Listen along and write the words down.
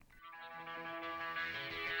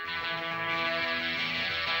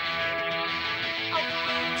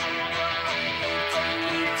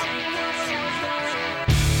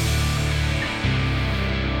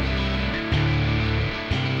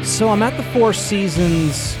So I'm at the Four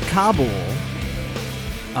Seasons Kabul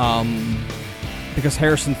because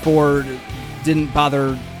Harrison Ford didn't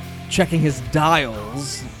bother checking his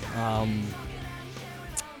dials.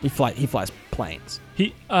 He flies planes.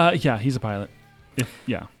 He's a pilot.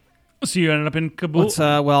 So you ended up in Kabul?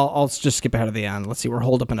 I'll just skip ahead to the end. Let's see, we're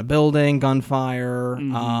holed up in a building, gunfire,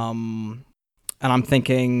 and I'm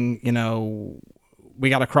thinking,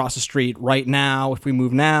 we got to cross the street right now. If we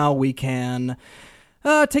move now, we can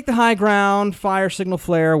take the high ground, fire signal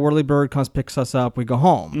flare, whirlybird comes, picks us up, we go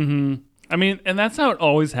home. Mm-hmm. I mean, and that's how it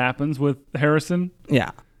always happens with Harrison. Yeah.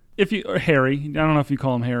 Or Harry. I don't know if you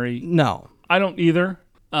call him Harry. No. I don't either.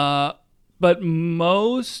 But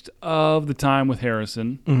most of the time with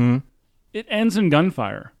Harrison, it ends in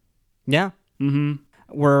gunfire. Yeah. Mm-hmm.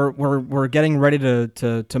 We're getting ready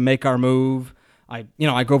to make our move. I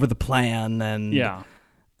go over the plan, and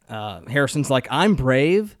Harrison's like, I'm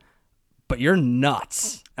brave, but you're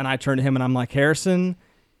nuts. And I turn to him and I'm like, Harrison,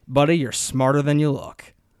 buddy, you're smarter than you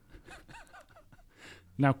look.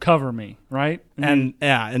 Now cover me, right? And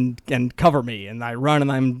cover me. And I run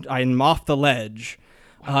and I'm off the ledge.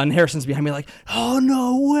 And Harrison's behind me like, oh,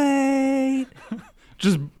 no way.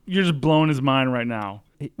 You're just blowing his mind right now.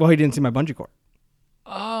 He didn't see my bungee cord.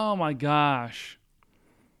 Oh, my gosh.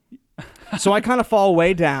 So I kind of fall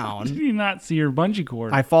way down. Did you not see your bungee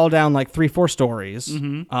cord? I fall down like 3-4 stories.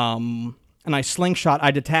 Mm-hmm. And I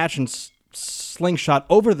detach and slingshot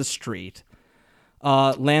over the street.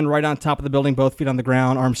 Land right on top of the building, both feet on the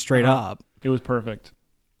ground, arms straight up. It was perfect.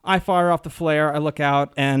 I fire off the flare. I look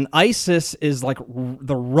out, and ISIS is like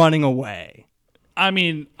the running away. I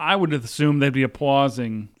mean, I would assume they'd be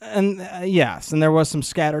applauding. And yes, and there was some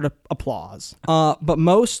scattered applause. But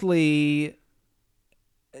mostly,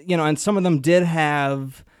 and some of them did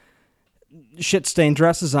have shit-stained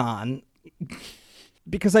dresses on,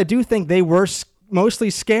 because I do think they were mostly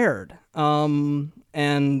scared.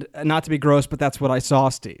 And not to be gross, but that's what I saw,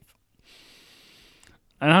 Steve.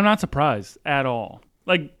 And I'm not surprised at all.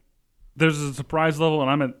 Like, there's a surprise level, and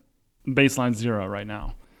I'm at baseline 0 right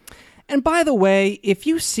now. And by the way, if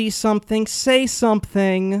you see something, say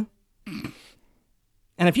something. And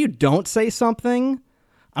if you don't say something,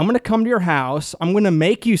 I'm going to come to your house. I'm going to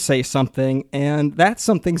make you say something, and that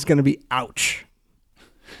something's going to be ouch.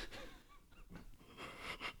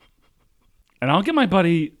 And I'll get my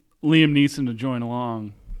buddy Liam Neeson to join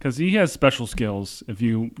along, because he has special skills, if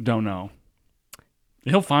you don't know.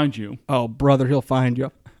 He'll find you. Oh, brother, he'll find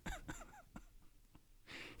you.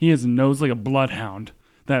 He has a nose like a bloodhound,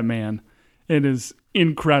 that man. It is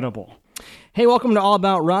incredible. Hey, welcome to All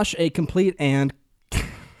About Rush, a complete and...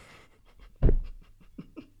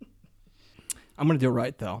 I'm going to do it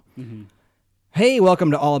right, though. Mm-hmm. Hey, welcome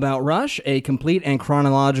to All About Rush, a complete and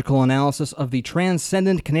chronological analysis of the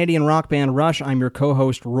transcendent Canadian rock band Rush. I'm your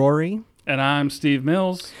co-host, Rory. And I'm Steve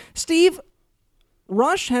Mills. Steve,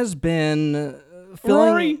 Rush has been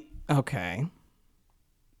filling... Rory! Okay.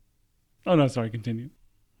 Oh, no, sorry, continue.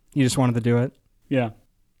 You just wanted to do it? Yeah.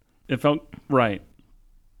 It felt right.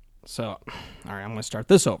 So, all right, I'm going to start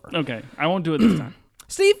this over. Okay, I won't do it this time.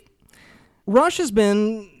 Steve, Rush has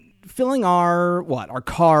been filling our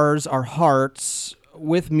cars, our hearts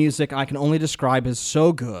with music I can only describe as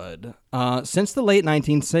so good since the late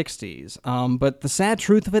 1960s. But the sad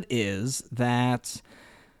truth of it is that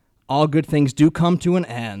all good things do come to an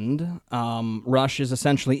end. Rush is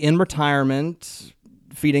essentially in retirement,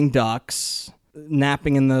 feeding ducks,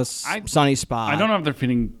 napping in the sunny spot. I don't know if they're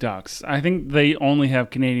feeding ducks. I think they only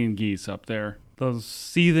have Canadian geese up there. Those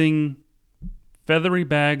seething, feathery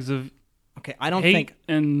bags of hate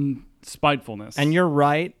and spitefulness. And you're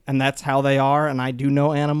right, and that's how they are, and I do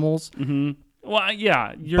know animals. Mm-hmm. Well,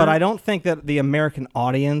 yeah. But I don't think that the American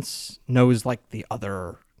audience knows, like, the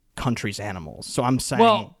other country's animals. So I'm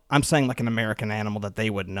saying like an American animal that they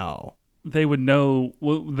would know. They would know.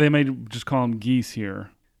 Well, they may just call them geese here.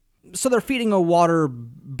 So they're feeding a water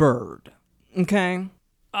bird, okay?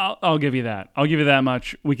 I'll give you that. I'll give you that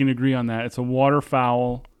much. We can agree on that. It's a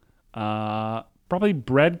waterfowl. Probably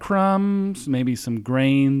breadcrumbs, maybe some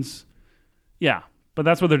grains. Yeah, but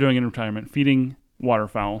that's what they're doing in retirement, feeding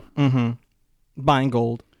waterfowl. Mm-hmm. Buying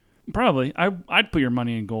gold. Probably. I'd put your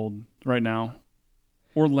money in gold right now.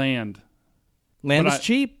 Or land. Land is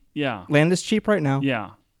cheap. Yeah. Land is cheap right now.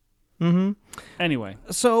 Yeah. Mm-hmm. Anyway.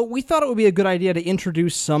 So we thought it would be a good idea to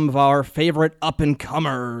introduce some of our favorite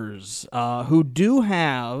up-and-comers who do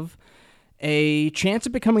have a chance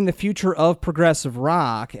of becoming the future of progressive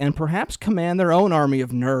rock and perhaps command their own army of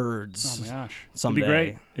nerds. Oh, my gosh. Someday. It'd be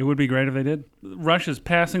great. It would be great if they did. Rush is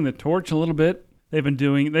passing the torch a little bit. They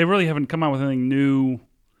really haven't come out with anything new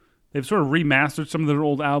They've sort of remastered some of their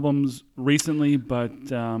old albums recently, but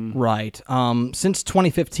Right. Since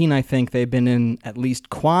 2015, I think they've been in at least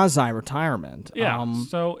quasi-retirement. yeah.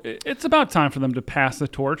 So it's about time for them to pass the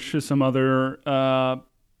torch to some other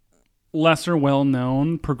lesser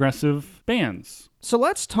well-known progressive bands. So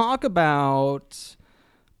let's talk about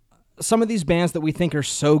some of these bands that we think are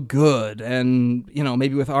so good and,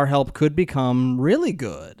 maybe with our help could become really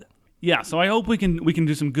good. Yeah, so I hope we can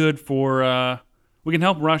do some good for we can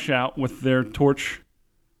help Rush out with their torch.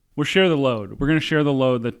 We'll share the load. We're going to share the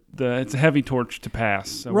load. It's a heavy torch to pass.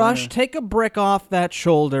 So Rush, take a brick off that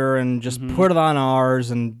shoulder and just put it on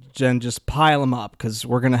ours and just pile them up because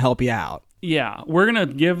we're going to help you out. Yeah, we're going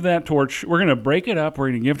to give that torch. We're going to break it up. We're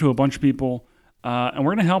going to give to a bunch of people, and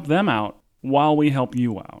we're going to help them out while we help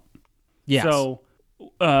you out. Yes. So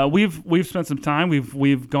we've spent some time.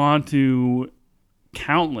 We've gone to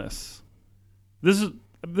countless. This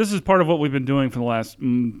is part of what we've been doing for the last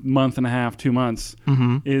month and a half, 2 months,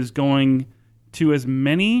 is going to as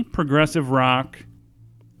many progressive rock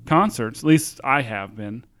concerts, at least I have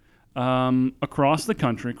been, across the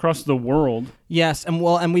country, across the world. Yes, and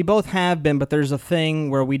we both have been, but there's a thing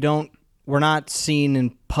where we're not seen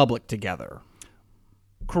in public together.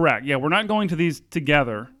 Correct. Yeah, we're not going to these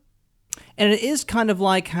together. And it is kind of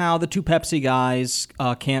like how the two Pepsi guys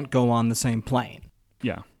can't go on the same plane.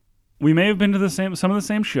 Yeah. We may have been to some of the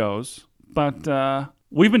same shows, but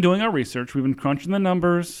we've been doing our research. We've been crunching the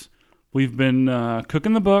numbers. We've been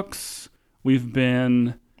cooking the books. We've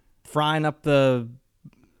been frying up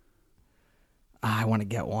I want to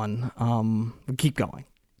get one. Keep going.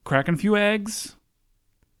 Cracking a few eggs.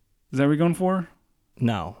 Is that what you're going for?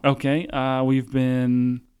 No. Okay. We've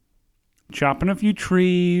been chopping a few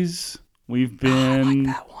trees. We've been.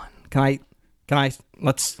 I like that one. Can I?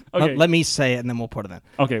 Let me say it and then we'll put it in.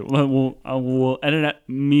 Okay. We'll edit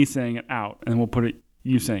me saying it out and we'll put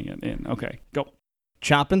you saying it in. Okay. Go.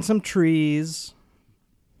 Chopping some trees.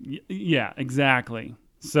 Yeah. Exactly.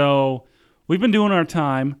 So we've been doing our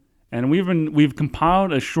time. And we've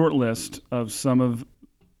compiled a short list of some of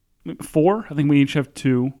 4. I think we each have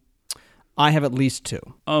 2. I have at least 2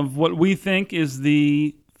 of what we think is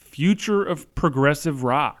the future of progressive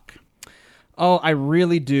rock. Oh, I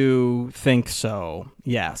really do think so.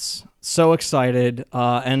 Yes, so excited.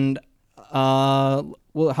 Well, how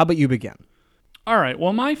about you begin? All right.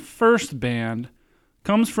 Well, my first band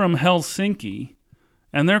comes from Helsinki,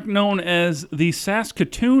 and they're known as the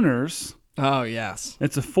Saskatooners. Oh, yes.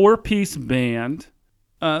 It's a 4-piece band.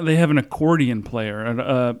 They have an accordion player,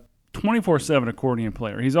 a 24/7 accordion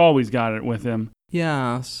player. He's always got it with him.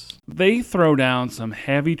 Yes. They throw down some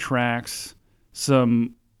heavy tracks,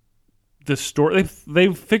 some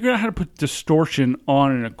they've figured out how to put distortion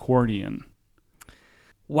on an accordion.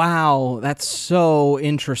 Wow, that's so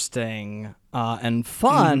interesting and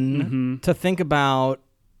fun to think about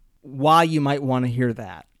why you might want to hear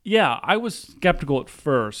that. Yeah, I was skeptical at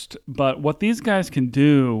first, but what these guys can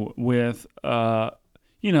do with, a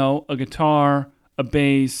guitar, a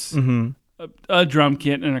bass, a drum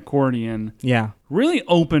kit, and an accordion, really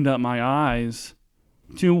opened up my eyes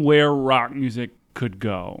to where rock music could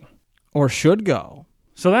go. Or should go.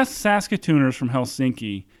 So that's Saskatooners from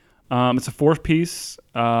Helsinki. It's a 4-piece.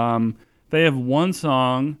 They have one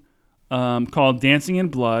song called Dancing in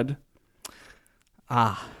Blood.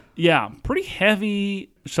 Yeah, pretty heavy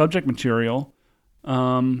subject material,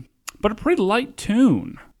 but a pretty light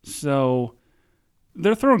tune. So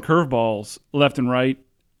they're throwing curveballs left and right,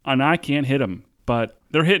 and I can't hit them, but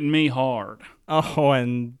they're hitting me hard. Oh,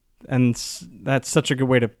 and that's such a good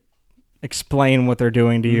way to explain what they're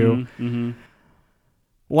doing to you. Mm-hmm.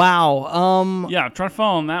 Wow. Yeah, try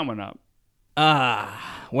following that one up.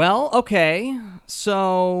 Well, okay.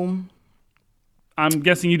 So I'm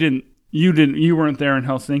guessing you weren't there in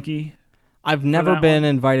Helsinki? I've never been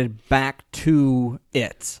invited back to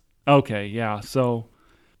it. Okay, yeah. So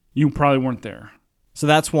you probably weren't there. So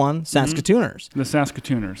that's one, Saskatooners. The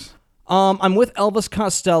Saskatooners. I'm with Elvis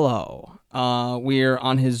Costello. We're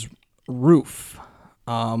on his roof.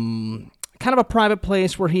 Kind of a private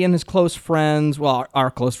place where he and his close friends, well, our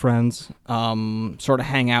close friends, sort of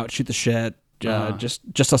hang out, shoot the shit,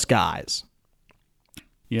 just us guys.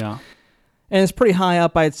 Yeah. And it's pretty high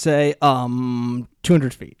up, I'd say,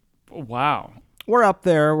 200 feet. Wow. We're up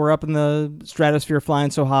there. We're up in the stratosphere flying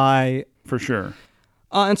so high. For sure.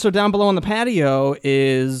 And so down below on the patio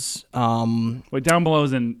is... Wait, down below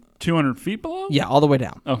is in 200 feet below? Yeah, all the way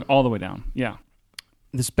down. Oh, all the way down. Yeah.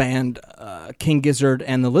 This band, King Gizzard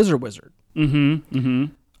and the Lizard Wizard.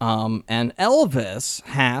 And Elvis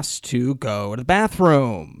has to go to the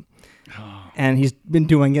bathroom. And he's been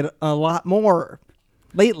doing it a lot more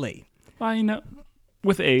lately. Well,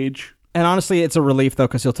 with age. And honestly, it's a relief, though,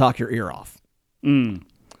 because he'll talk your ear off. Has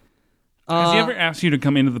he ever asked you to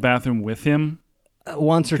come into the bathroom with him?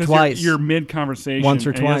 Once or twice. You're mid-conversation. Once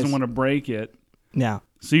or and twice. He doesn't want to break it. Yeah.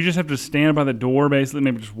 So you just have to stand by the door, basically,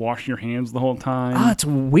 maybe just washing your hands the whole time. It's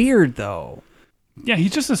weird, though. Yeah,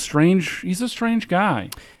 he's a strange guy.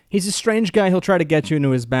 He's a strange guy. He'll try to get you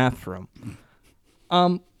into his bathroom.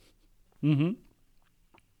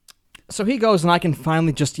 So he goes, and I can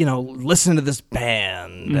finally just, listen to this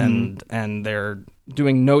band, and they're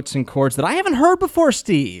doing notes and chords that I haven't heard before,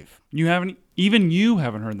 Steve. You haven't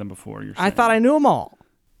heard them before. You're saying. I thought I knew them all.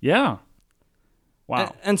 Yeah.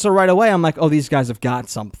 Wow. And so right away, I'm like, oh, these guys have got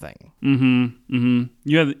something.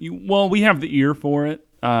 We have the ear for it.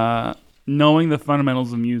 Knowing the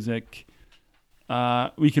fundamentals of music,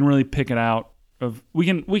 we can really pick it out. We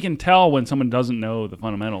can tell when someone doesn't know the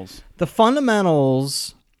fundamentals. The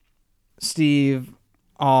fundamentals, Steve,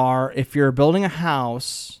 are if you're building a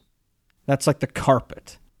house, that's like the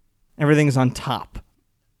carpet. Everything's on top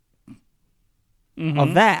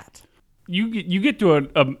of that. You get to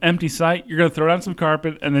an empty site, you're going to throw down some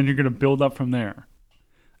carpet, and then you're going to build up from there.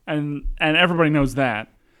 And everybody knows that.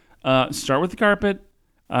 Start with the carpet.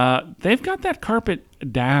 They've got that carpet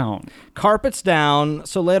down. Carpet's down.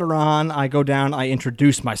 So later on, I go down, I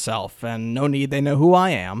introduce myself, and no need, they know who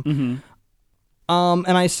I am.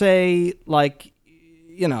 And I say, like,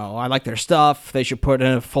 I like their stuff. They should put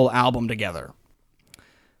in a full album together.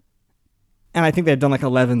 And I think they've done like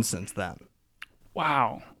 11 since then.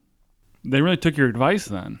 Wow. They really took your advice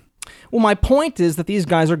then. Well, my point is that these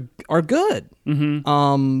guys are good.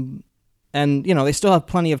 And, they still have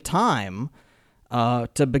plenty of time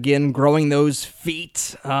to begin growing those feet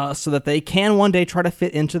so that they can one day try to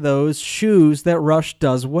fit into those shoes that Rush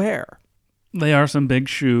does wear. They are some big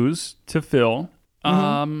shoes to fill.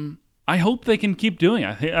 I hope they can keep doing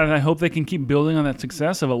it. I hope they can keep building on that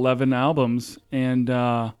success of 11 albums. And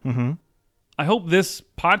I hope this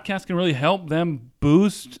podcast can really help them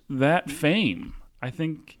boost that fame. I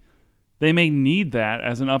think they may need that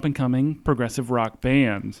as an up-and-coming progressive rock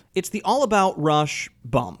band. It's the All About Rush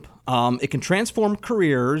bump. It can transform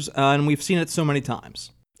careers, and we've seen it so many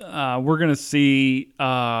times. We're going to see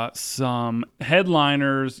some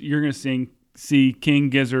headliners. You're going to see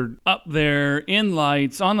King Gizzard up there in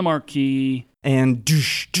lights on the marquee. And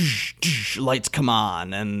doosh, doosh, doosh, lights come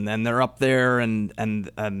on, and they're up there, and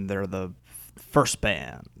they're the first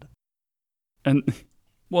band. And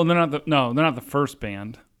well, they're not the first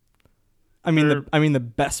band. I mean the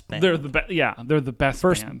best band. They're the best. Yeah, they're the best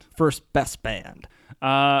band. First best band.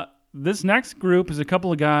 This next group is a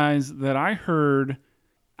couple of guys that I heard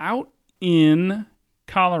out in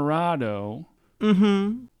Colorado.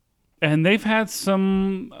 And they've had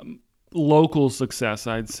some local success,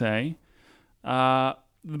 I'd say.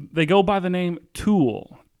 They go by the name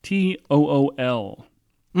Tool, Tool.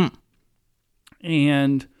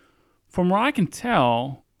 And from what I can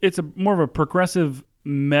tell, it's more of a progressive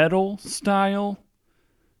metal style.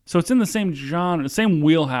 So it's in the same genre, the same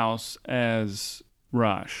wheelhouse as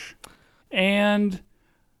Rush. And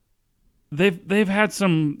they've had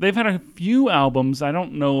a few albums. I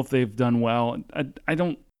don't know if they've done well. I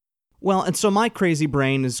don't. Well, and so my crazy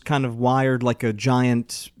brain is kind of wired like a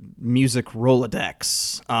giant music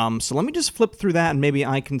Rolodex. So let me just flip through that, and maybe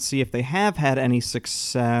I can see if they have had any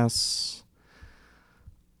success.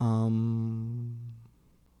 No.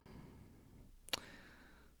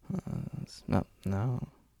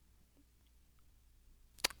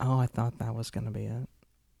 Oh, I thought that was going to be it.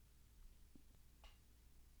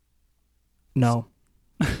 No.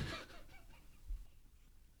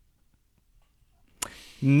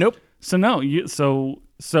 Nope. So no, So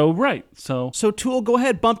Tool, go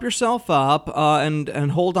ahead, bump yourself up,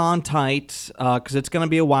 and hold on tight, because it's going to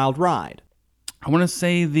be a wild ride. I want to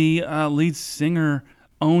say the lead singer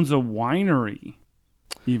owns a winery,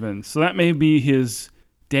 even. So that may be his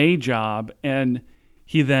day job, and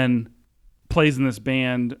he then plays in this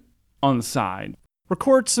band on the side.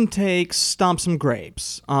 Record some takes, stomp some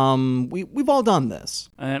grapes. We've all done this.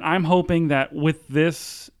 And I'm hoping that with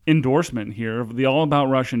this endorsement here, the All About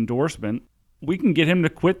Rush endorsement, we can get him to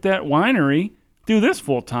quit that winery, do this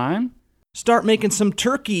full time. Start making some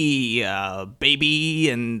turkey, baby,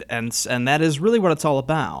 and that is really what it's all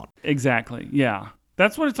about. Exactly, yeah.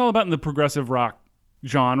 That's what it's all about in the progressive rock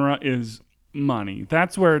genre is money.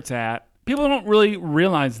 That's where it's at. People don't really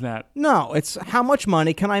realize that. No, it's how much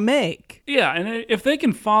money can I make? Yeah, and if they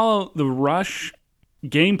can follow the Rush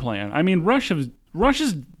game plan, I mean, Rush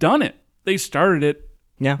has done it. They started it.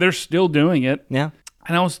 Yeah. They're still doing it. Yeah.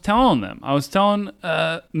 And I was telling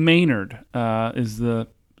Maynard is the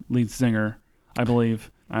lead singer, I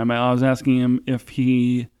believe. I was asking him if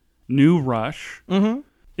he knew Rush,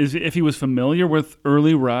 if he was familiar with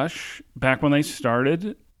early Rush back when they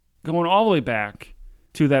started, going all the way back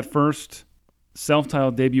to that first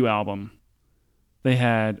self-titled debut album. They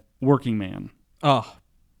had Working Man. Oh,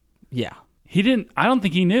 yeah. He didn't. I don't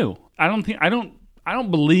think he knew. I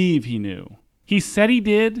don't believe he knew. He said he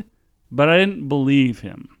did, but I didn't believe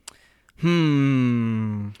him.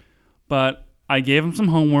 But I gave him some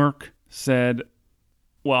homework.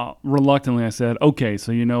 Reluctantly I said, okay,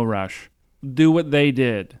 so you know Rush. Do what they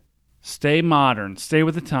did. Stay modern. Stay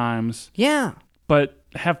with the times. Yeah. But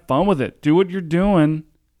have fun with it. Do what you're doing,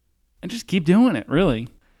 and just keep doing it, really.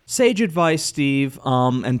 Sage advice, Steve,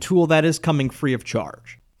 and Tool, that is coming free of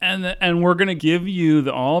charge. And we're going to give you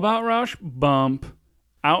the All About Rush bump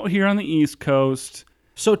out here on the East Coast.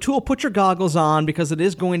 So, Tool, put your goggles on because it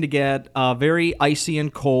is going to get very icy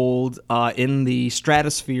and cold in the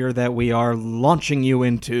stratosphere that we are launching you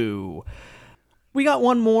into. We got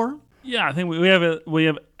one more. Yeah, I think we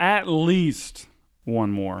have at least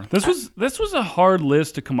one more. This was a hard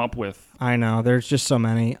list to come up with. I know. There's just so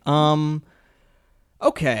many.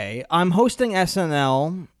 Okay, I'm hosting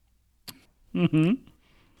SNL.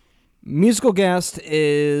 Musical guest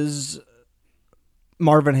is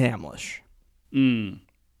Marvin Hamlish.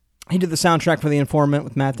 He did the soundtrack for The Informant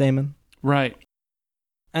with Matt Damon. Right.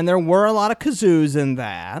 And there were a lot of kazoos in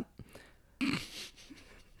that.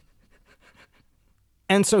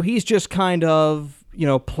 And so he's just kind of,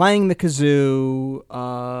 playing the kazoo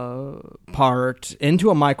part into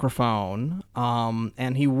a microphone.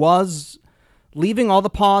 And he was leaving all the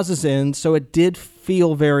pauses in, so it did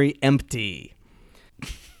feel very empty.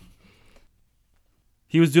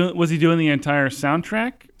 Was he doing the entire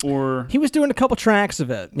soundtrack, or he was doing a couple tracks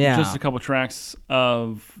of it? Yeah, just a couple tracks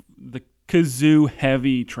of the kazoo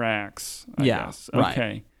heavy tracks. I guess. Okay.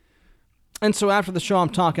 Right. And so after the show, I'm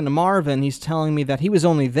talking to Marvin. He's telling me that he was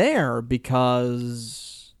only there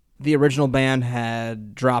because the original band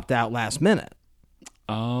had dropped out last minute.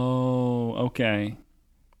 Oh, okay.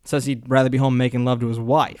 Says he'd rather be home making love to his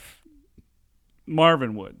wife.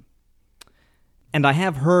 Marvin would. And I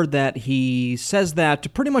have heard that he says that to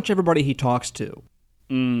pretty much everybody he talks to.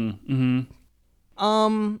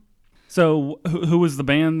 So who was the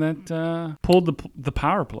band that pulled the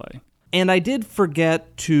power play? And I did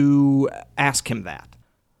forget to ask him that.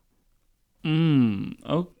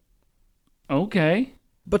 Oh, okay.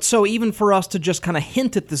 But so even for us to just kind of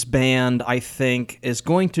hint at this band, I think, is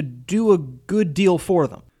going to do a good deal for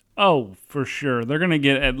them. Oh, for sure. They're going to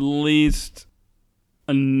get at least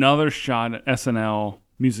another shot at SNL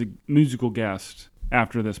musical guest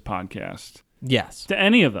after this podcast. Yes. To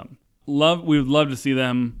any of them. We would love to see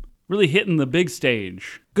them really hitting the big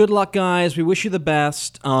stage. Good luck, guys. We wish you the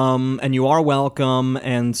best, and you are welcome.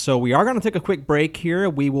 And so we are going to take a quick break here.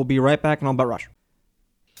 We will be right back on All About Rush.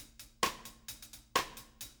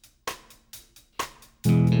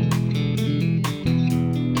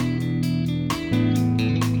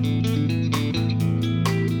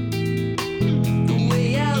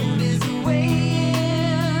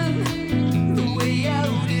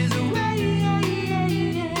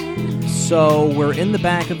 So we're in the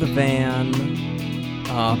back of the van.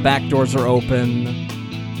 Back doors are open.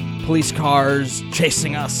 Police cars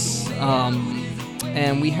chasing us.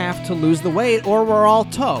 And we have to lose the weight or we're all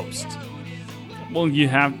toast. Well, you're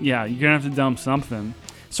going to have to dump something.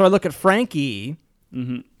 So I look at Frankie.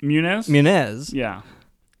 Muniz? Yeah.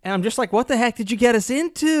 And I'm just like, what the heck did you get us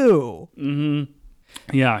into?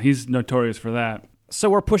 Yeah, he's notorious for that. So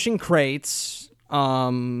we're pushing crates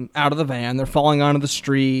out of the van. They're falling onto the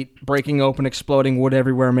street, breaking open, exploding wood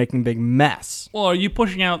everywhere, making a big mess. Well, are you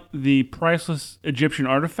pushing out the priceless Egyptian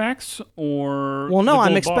artifacts or? Well, no,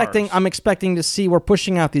 I'm expecting to see. We're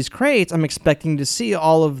pushing out these crates. I'm expecting to see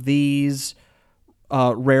all of these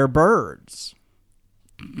rare birds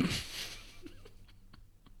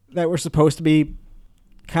that were supposed to be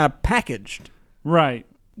kind of packaged, right?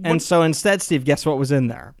 And so instead, Steve, guess what was in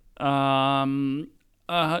there?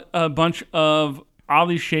 A bunch of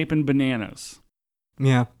oddly shapen bananas.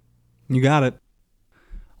 Yeah, you got it.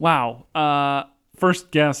 Wow.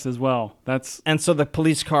 First guess as well. And so the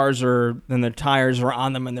police cars and their tires are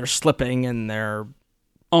on them and they're slipping and they're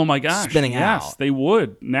oh my gosh spinning out. Yes, they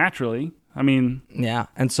would naturally. I mean, yeah.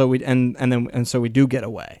 And so we do get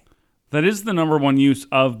away. That is the number one use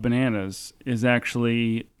of bananas is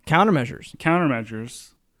actually countermeasures.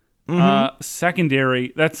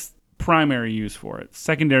 Secondary. That's primary use for it.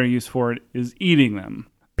 Secondary use for it is eating them.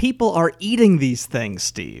 People are eating these things,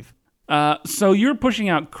 Steve. So you're pushing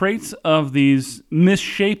out crates of these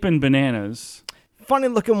misshapen bananas. Funny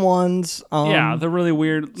looking ones. Yeah, they're really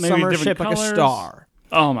weird. Maybe some are different shaped colors. like a star.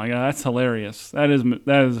 Oh my god, that's hilarious. That is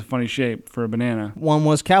a funny shape for a banana. One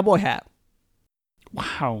was cowboy hat.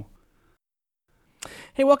 Wow.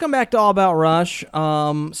 Hey, welcome back to All About Rush.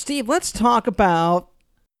 Steve, let's talk about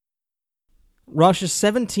Rush's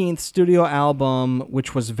 17th studio album,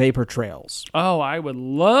 which was Vapor Trails. Oh, I would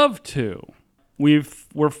love to. We're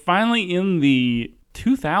finally in the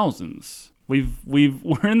 2000s.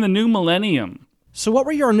 We're in the new millennium. So what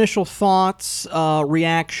were your initial thoughts,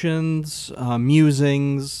 reactions,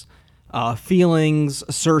 musings, feelings,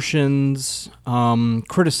 assertions,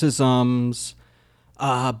 criticisms,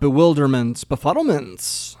 bewilderments,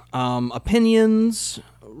 befuddlements, opinions,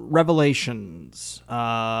 revelations,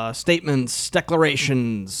 statements,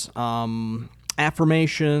 declarations,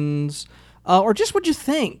 affirmations, or just what you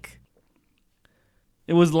think?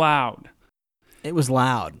 It was loud. It was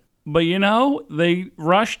loud. But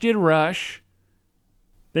Rush did Rush.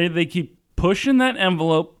 They keep pushing that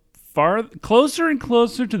envelope closer and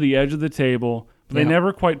closer to the edge of the table, but they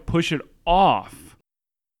never quite push it off,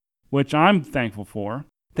 which I'm thankful for.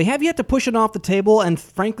 They have yet to push it off the table, and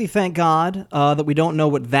frankly, thank God that we don't know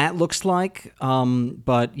what that looks like.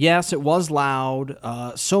 But yes, it was loud,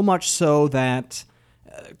 so much so that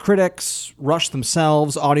critics, Rush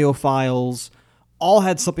themselves, audiophiles, all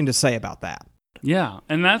had something to say about that. Yeah,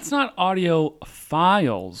 and that's not audio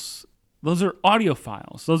files. Those are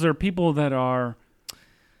audiophiles. Those are people that are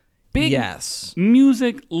big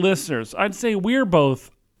music listeners. I'd say we're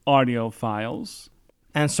both audiophiles.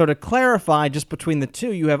 And so to clarify, just between the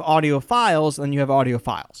two, you have audiophiles and you have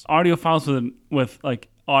audiophiles. Audiophiles with like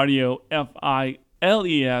audio,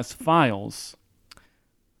 F-I-L-E-S, files.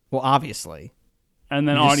 Well, obviously. And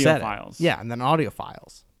then audiophiles. Yeah, and then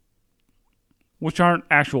audiophiles. Which aren't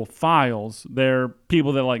actual files. They're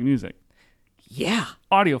people that like music. Yeah.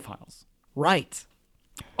 Audiophiles. Right.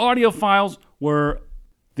 Audiophiles were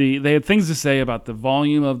they had things to say about the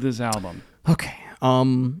volume of this album. Okay.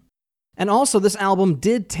 And also this album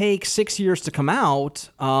did take 6 years to come out,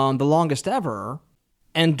 the longest ever.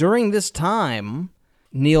 And during this time,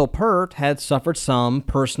 Neil Peart had suffered some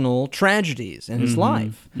personal tragedies in his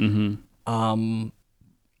life. Mm-hmm.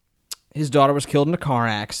 His daughter was killed in a car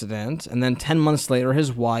accident, and then 10 months later,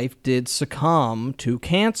 his wife did succumb to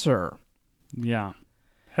cancer. Yeah.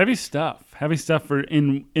 Heavy stuff for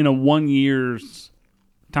in a 1 year's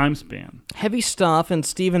time span. Heavy stuff, and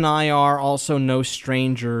Steve and I are also no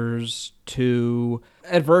strangers to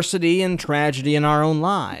adversity and tragedy in our own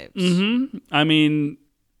lives. Mm-hmm. I mean,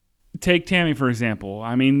 take Tammy, for example.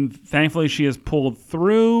 I mean, thankfully she has pulled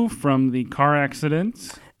through from the car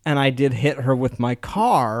accident. And I did hit her with my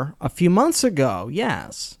car a few months ago,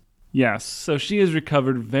 yes. Yes, so she has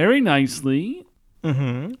recovered very nicely.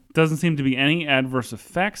 Mm-hmm. Doesn't seem to be any adverse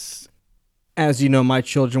effects. As you know, my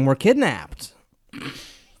children were kidnapped.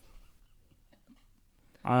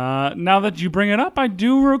 Now that you bring it up, I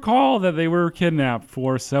do recall that they were kidnapped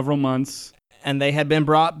for several months. And they had been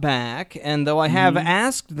brought back, and though I have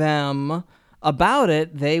asked them about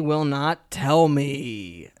it, they will not tell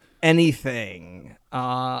me anything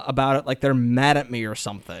about it, like they're mad at me or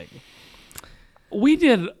something. We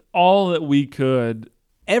did all that we could.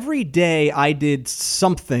 Every day I did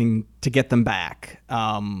something to get them back,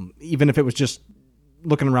 even if it was just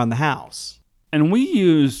looking around the house. And we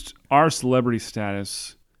used our celebrity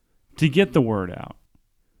status to get the word out.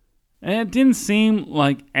 And it didn't seem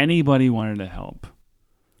like anybody wanted to help.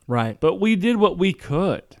 Right. But we did what we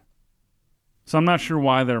could. So I'm not sure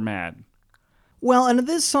why they're mad. Well, and it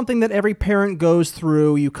is something that every parent goes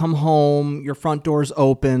through. You come home, your front door's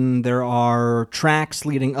open, there are tracks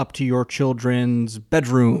leading up to your children's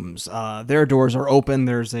bedrooms. Their doors are open,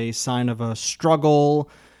 there's a sign of a struggle,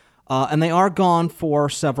 and they are gone for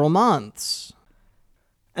several months.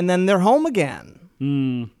 And then they're home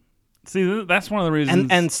again. See, that's one of the reasons.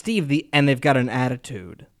 And Steve, they've got an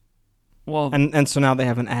attitude. Well, and so now they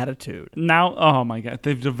have an attitude. Now, oh my God,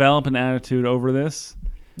 they've developed an attitude over this.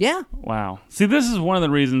 Yeah. Wow. See, this is one of the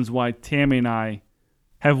reasons why Tammy and I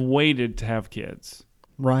have waited to have kids.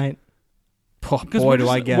 Right. Oh, boy, do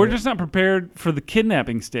I get We're it. just not prepared for the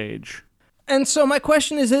kidnapping stage. And so my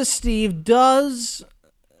question is this, Steve, does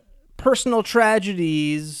personal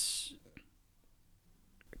tragedies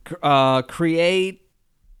create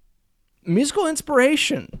musical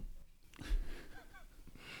inspiration?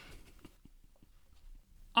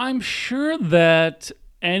 I'm sure that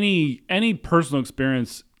any personal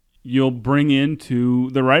experience you'll bring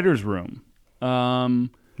into the writer's room.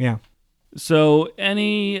 Yeah. So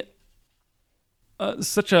any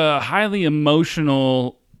such a highly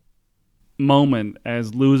emotional moment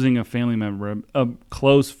as losing a family member, a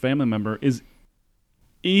close family member, is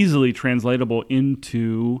easily translatable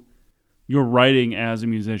into you're writing as a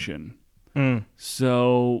musician.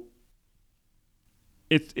 So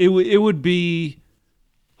it would be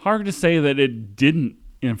hard to say that it didn't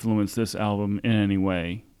influence this album in any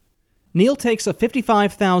way. Neil takes a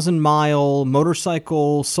 55,000-mile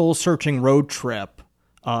motorcycle soul-searching road trip,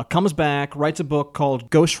 comes back, writes a book called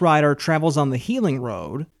Ghost Rider Travels on the Healing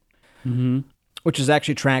Road, which is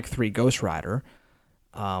actually track 3, Ghost Rider.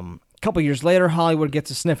 A couple years later, Hollywood gets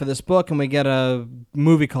a sniff of this book, and we get a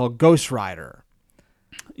movie called Ghost Rider.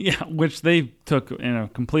 Yeah, which they took in a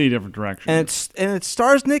completely different direction. And it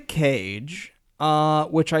stars Nick Cage,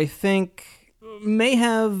 which I think may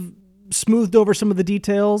have smoothed over some of the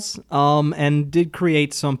details and did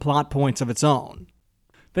create some plot points of its own.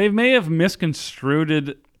 They may have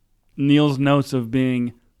misconstrued Neil's notes of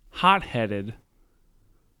being hot-headed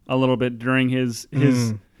a little bit during his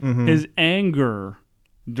anger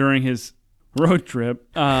during his road trip.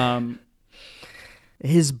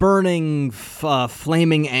 His burning,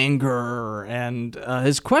 flaming anger and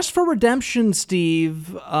his quest for redemption,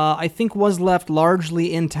 Steve, I think was left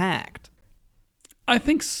largely intact. I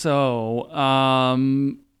think so.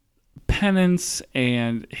 Penance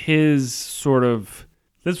and his sort of...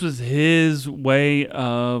 This was his way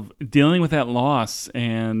of dealing with that loss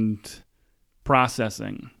and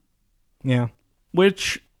processing. Yeah.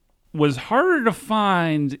 Which was harder to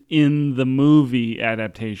find in the movie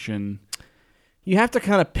adaptation. You have to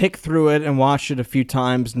kind of pick through it and watch it a few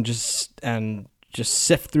times and just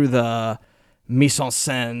sift through the mise en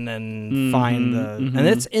scène and find the... And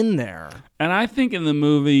it's in there. And I think in the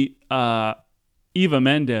movie, Eva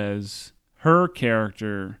Mendes, her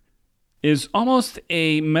character, is almost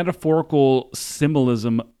a metaphorical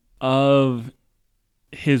symbolism of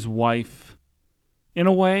his wife, in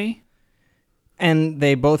a way. And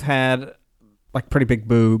they both had, like, pretty big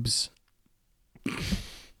boobs.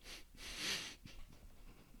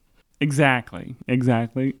 Exactly.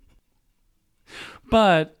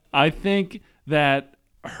 But I think that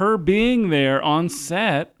her being there on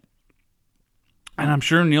set, and I'm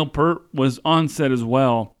sure Neil Peart was on set as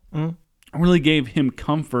well, really gave him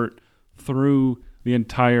comfort through the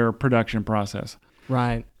entire production process.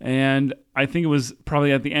 Right. And I think it was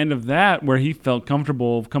probably at the end of that where he felt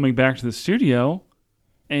comfortable coming back to the studio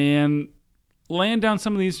and laying down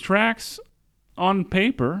some of these tracks on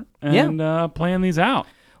paper and playing these out.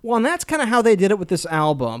 Well, and that's kind of how they did it with this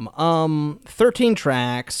album. 13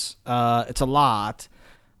 tracks. It's a lot.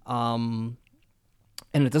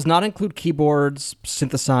 And it does not include keyboards,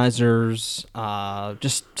 synthesizers,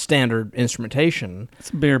 just standard instrumentation.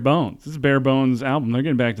 It's bare bones. This is a bare bones album. They're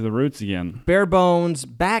getting back to the roots again. Bare bones,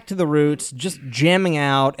 back to the roots, just jamming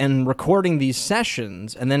out and recording these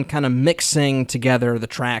sessions and then kind of mixing together the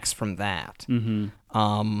tracks from that. And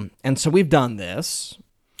so we've done this.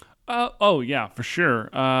 Oh, yeah, for sure.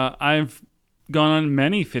 I've gone on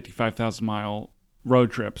many 55,000-mile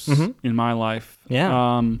road trips in my life.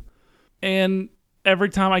 Yeah. And every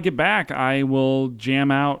time I get back, I will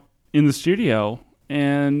jam out in the studio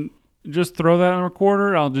and just throw that on a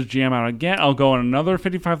recorder. I'll just jam out again. I'll go on another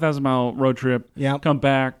 55,000-mile road trip, come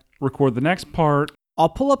back, record the next part. I'll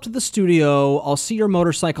pull up to the studio. I'll see your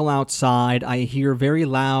motorcycle outside. I hear very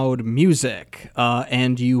loud music,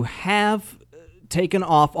 and you have taken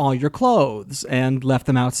off all your clothes and left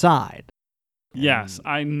them outside. Yes,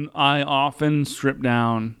 I often strip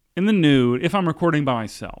down in the nude if I'm recording by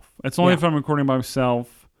myself. It's only if I'm recording by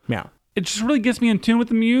myself. Yeah. It just really gets me in tune with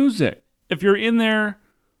the music. If you're in there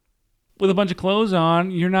with a bunch of clothes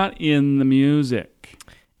on, you're not in the music.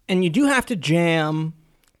 And you do have to jam.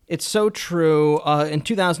 It's so true. In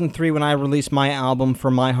 2003, when I released my album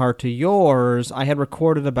From My Heart to Yours, I had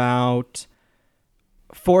recorded about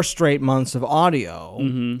 4 straight months of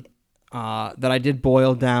audio that I did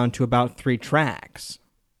boil down to about 3 tracks.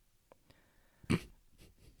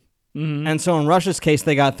 And so in Rush's case,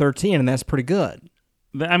 they got 13, and that's pretty good.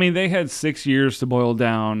 I mean, they had 6 years to boil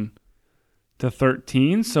down to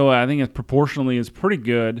 13, so I think it proportionally is pretty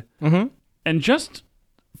good. And just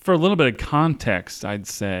for a little bit of context, I'd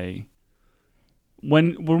say,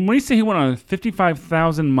 when we say he went on a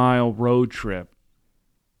 55,000-mile road trip,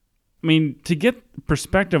 I mean, to get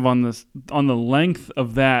perspective on this, on the length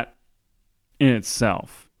of that in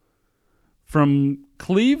itself, from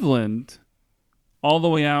Cleveland all the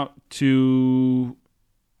way out to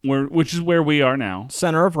which is where we are now.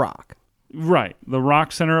 Center of rock. Right. The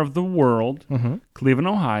rock center of the world, Cleveland,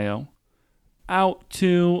 Ohio, out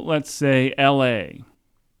to, let's say, L.A.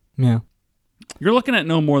 Yeah. You're looking at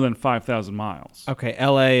no more than 5,000 miles. Okay,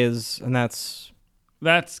 L.A. is, and that's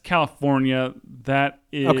California. That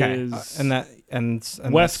is and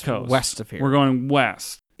West Coast. West of here. We're going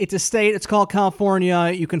west. It's a state. It's called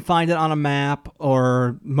California. You can find it on a map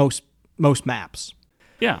or most maps.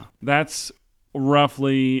 Yeah, that's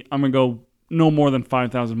roughly, I'm going to go no more than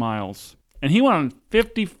 5,000 miles. And he went on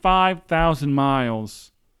 55,000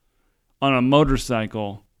 miles on a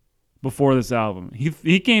motorcycle before this album.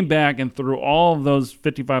 He came back and threw all of those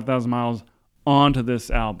 55,000 miles onto this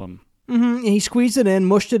album. Mm-hmm. He squeezed it in,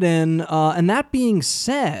 mushed it in. And that being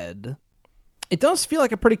said, it does feel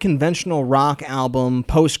like a pretty conventional rock album,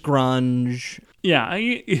 post-grunge. Yeah,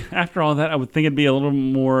 after all that, I would think it'd be a little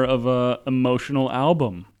more of a emotional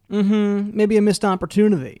album. Mm-hmm. Maybe a missed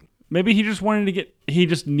opportunity. Maybe he just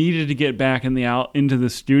needed to get back into the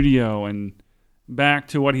studio and back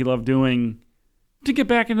to what he loved doing to get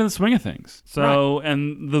back into the swing of things. So, right.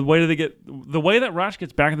 And the way that Rush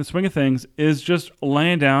gets back in the swing of things is just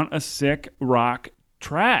laying down a sick rock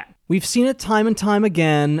track. We've seen it time and time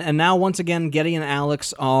again, and now once again, Geddy and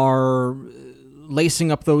Alex are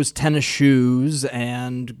lacing up those tennis shoes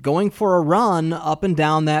and going for a run up and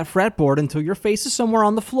down that fretboard until your face is somewhere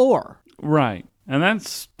on the floor. Right. And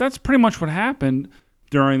that's pretty much what happened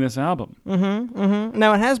during this album. Mm-hmm, mm-hmm.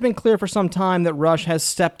 Now, it has been clear for some time that Rush has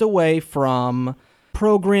stepped away from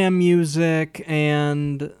program music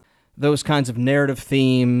and those kinds of narrative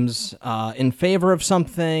themes in favor of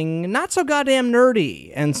something not so goddamn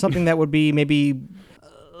nerdy and something that would be maybe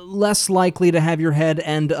less likely to have your head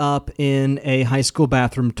end up in a high school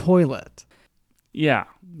bathroom toilet. Yeah.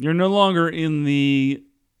 You're no longer in the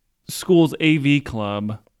school's AV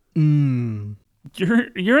club.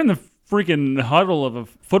 You're in the freaking huddle of a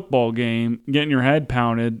football game getting your head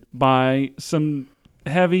pounded by some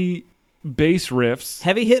heavy bass riffs.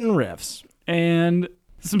 Heavy hitting riffs. And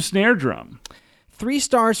some snare drum. 3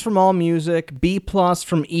 stars from AllMusic, B+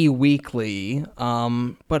 from E! Weekly.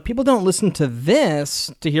 But people don't listen to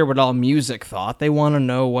this to hear what AllMusic thought. They want to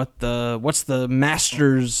know what's the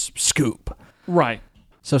master's scoop. Right.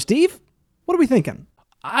 So, Steve, what are we thinking?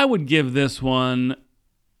 I would give this one,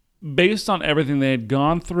 based on everything they had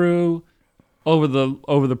gone through over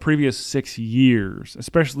the previous 6 years,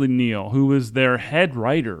 especially Neil, who was their head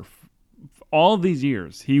writer all of these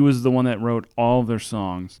years. He was the one that wrote all of their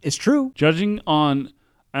songs. It's true. Judging on,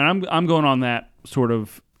 and I'm going on that sort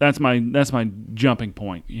of, that's my jumping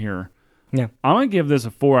point here. Yeah. I'm going to give this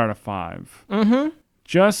a 4 out of 5. Mm-hmm.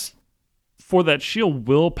 Just for that sheer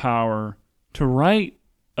willpower to write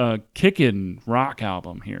a kickin' rock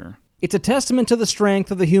album here. It's a testament to the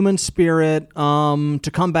strength of the human spirit.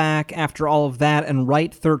 To come back after all of that and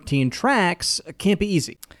write 13 tracks can't be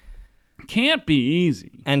easy. Can't be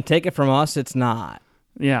easy. And take it from us, it's not.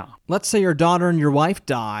 Yeah. Let's say your daughter and your wife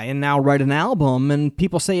die and now write an album and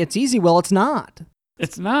people say it's easy. Well, it's not.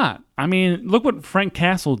 It's not. I mean, look what Frank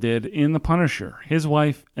Castle did in The Punisher. His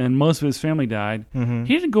wife and most of his family died. Mm-hmm.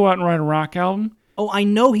 He didn't go out and write a rock album. Oh, I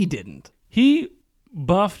know he didn't. He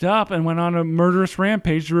buffed up and went on a murderous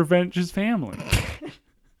rampage to revenge his family.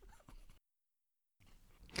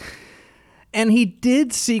 And he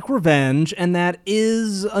did seek revenge, and that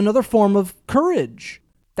is another form of courage.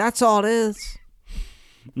 That's all it is.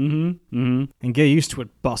 Mm-hmm. Mm-hmm. And get used to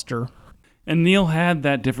it, Buster. And Neil had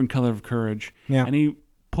that different color of courage. Yeah. And he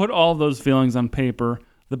put all those feelings on paper,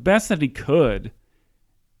 the best that he could.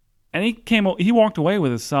 And he walked away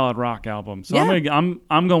with a solid rock album. So yeah.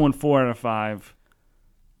 I'm going 4 out of 5.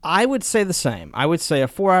 I would say the same. I would say a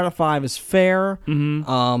 4 out of 5 is fair.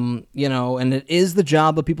 Mm-hmm. And it is the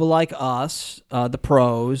job of people like us, the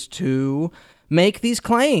pros, to make these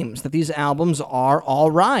claims that these albums are all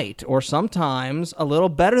right, or sometimes a little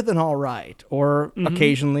better than all right, or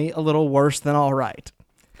occasionally a little worse than all right.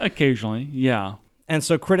 Occasionally, yeah. And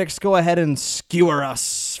so critics go ahead and skewer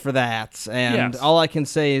us for that. And yes. All I can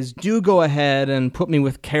say is do go ahead and put me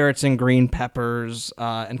with carrots and green peppers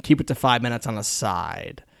and keep it to 5 minutes on the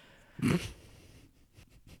side. Is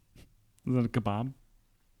that a kebab?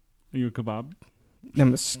 Are you a kebab?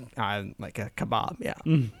 Like a kebab, yeah.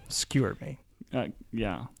 Skewer me.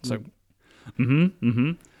 Yeah. So,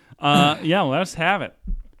 yeah, let's have it.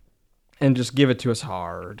 And just give it to us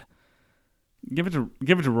hard. Give it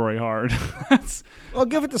to Rory Hard. Well,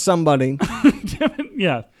 give it to somebody.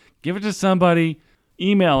 Give it to somebody.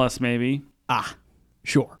 Email us, maybe.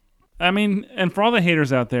 Sure. I mean, and for all the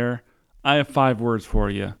haters out there, I have 5 words for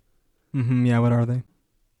you. Yeah, what are they?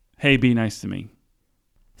 Hey, be nice to me.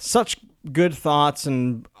 Such good thoughts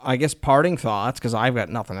and, I guess, parting thoughts, because I've got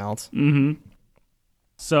nothing else. Mm-hmm.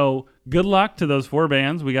 So, good luck to those 4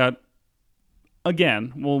 bands. We got,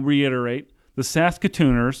 again, we'll reiterate, the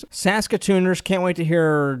Saskatooners. Saskatooners, can't wait to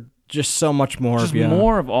hear just so much more just of you.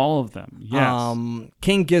 More of all of them, yes.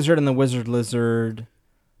 King Gizzard and the Wizard Lizard.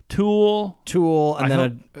 Tool. And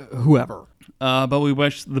then whoever. But we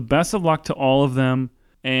wish the best of luck to all of them,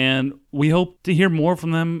 and we hope to hear more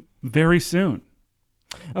from them very soon.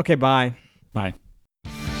 Okay, bye. Bye.